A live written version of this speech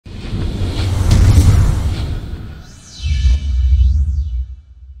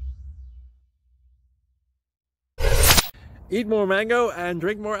Eat more mango and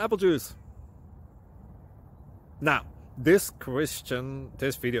drink more apple juice. Now, this video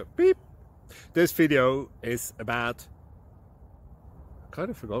is about... I kind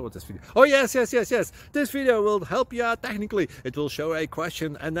of forgot what this video... Oh, yes. This video will help you out technically. It will show a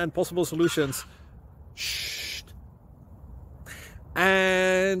question and then possible solutions. Shh.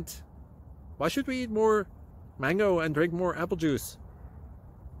 And why should we eat more mango and drink more apple juice?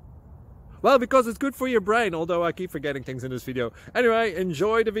 Well, because it's good for your brain, although I keep forgetting things in this video. Anyway,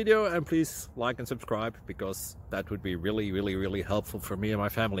 enjoy the video and please like and subscribe, because that would be really helpful for me and my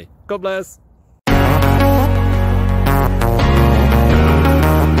family. God bless!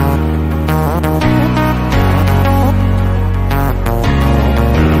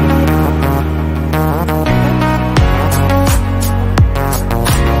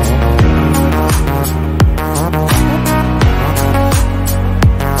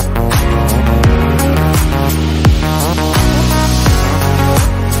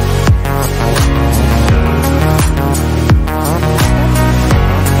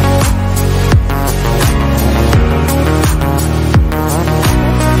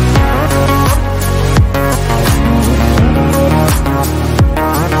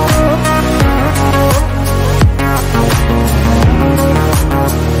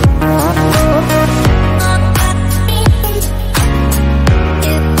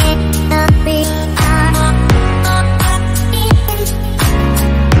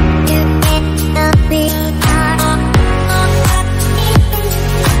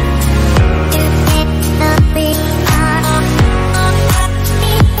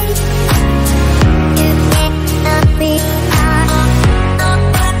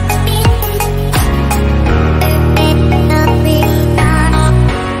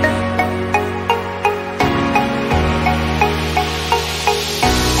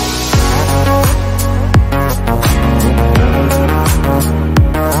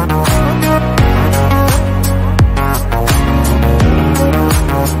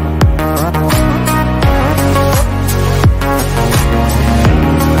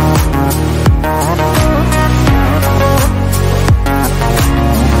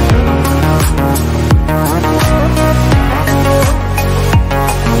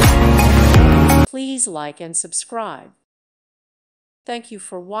 Please like and subscribe. Thank you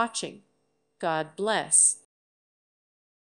for watching. God bless.